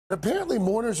Apparently,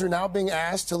 mourners are now being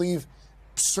asked to leave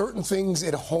certain things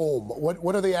at home.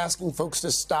 What are they asking folks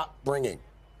to stop bringing?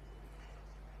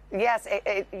 Yes,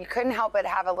 you couldn't help but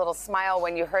have a little smile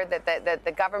when you heard that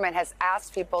the government has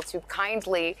asked people to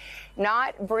kindly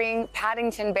not bring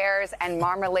Paddington Bears and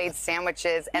Marmalade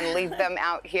sandwiches and leave them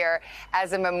out here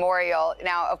as a memorial.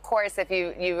 Now, of course, if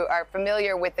you are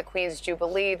familiar with the Queen's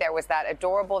Jubilee, there was that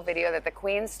adorable video that the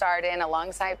Queen starred in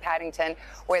alongside Paddington,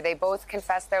 where they both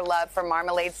confessed their love for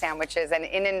Marmalade sandwiches. And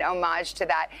in an homage to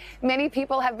that, many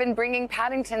people have been bringing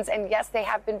Paddingtons, and yes, they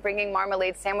have been bringing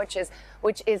Marmalade sandwiches,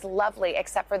 which is lovely,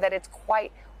 except for that it's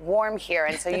quite warm here,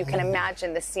 and so you can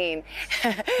imagine the scene.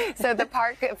 So the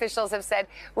park officials have said,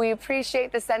 we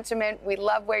appreciate the sentiment, we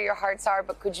love where your hearts are,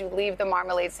 but could you leave the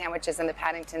Marmalade sandwiches and the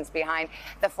Paddingtons behind?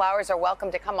 The flowers are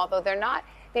welcome to come, although they're not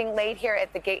being laid here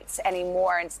at the gates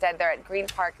anymore. Instead, they're at Green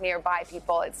Park nearby.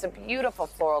 It's a beautiful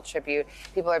floral tribute.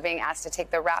 People are being asked to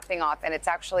take the wrapping off, and it's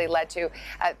actually led to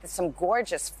some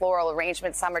gorgeous floral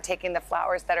arrangements. Some are taking the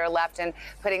flowers that are left and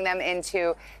putting them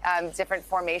into different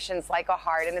formations like a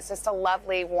heart, and it's just a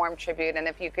lovely, warm tribute. And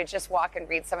if you could just walk and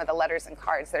read some of the letters and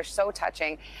cards, they're so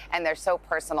touching and they're so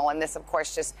personal, and this, of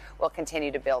course, just will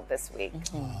continue to build this week.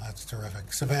 Oh, that's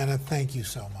terrific. Savannah, thank you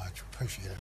so much.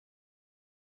 Appreciate it.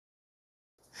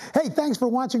 Hey, thanks for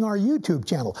watching our YouTube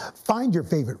channel. Find your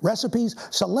favorite recipes,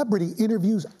 celebrity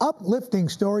interviews, uplifting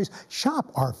stories,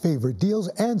 shop our favorite deals,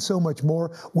 and so much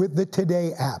more with the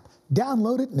Today app.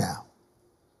 Download it now.